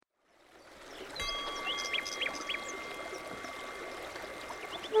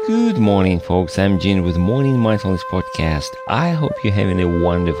Good morning, folks. I'm Gene with Morning Mindfulness Podcast. I hope you're having a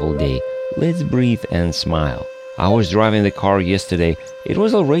wonderful day. Let's breathe and smile. I was driving the car yesterday. It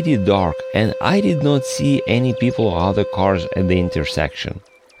was already dark and I did not see any people or other cars at the intersection.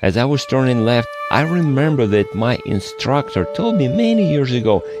 As I was turning left, I remember that my instructor told me many years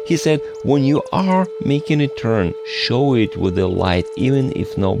ago. He said, when you are making a turn, show it with the light even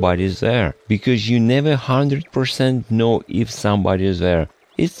if nobody's there, because you never 100% know if somebody's there.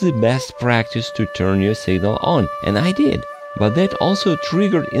 It's the best practice to turn your signal on, and I did. But that also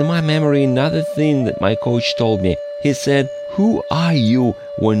triggered in my memory another thing that my coach told me. He said, who are you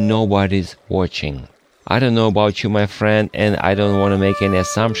when nobody's watching? I don't know about you, my friend, and I don't want to make any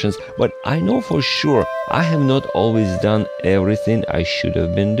assumptions, but I know for sure I have not always done everything I should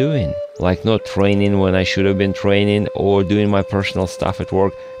have been doing. Like not training when I should have been training or doing my personal stuff at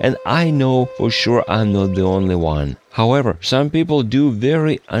work, and I know for sure I'm not the only one. However, some people do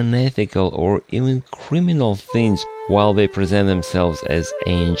very unethical or even criminal things while they present themselves as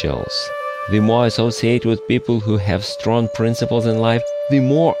angels. The more I associate with people who have strong principles in life, the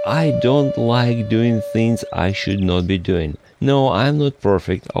more I don't like doing things I should not be doing. No, I'm not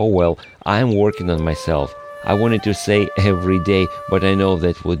perfect. Oh well, I'm working on myself. I wanted to say every day, but I know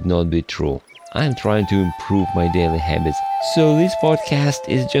that would not be true. I'm trying to improve my daily habits. So this podcast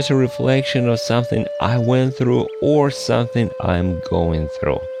is just a reflection of something I went through or something I'm going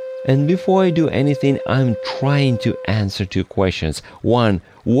through. And before I do anything, I'm trying to answer two questions. One,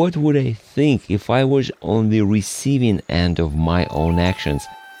 what would I think if I was on the receiving end of my own actions?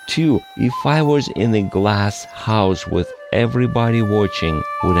 Two, if I was in a glass house with everybody watching,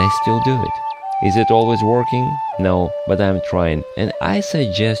 would I still do it? Is it always working? No, but I'm trying, and I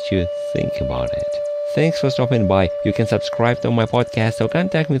suggest you think about it. Thanks for stopping by. You can subscribe to my podcast or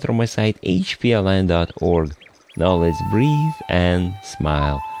contact me through my site hpln.org. Now let's breathe and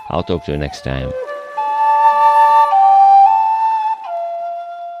smile. I'll talk to you next time.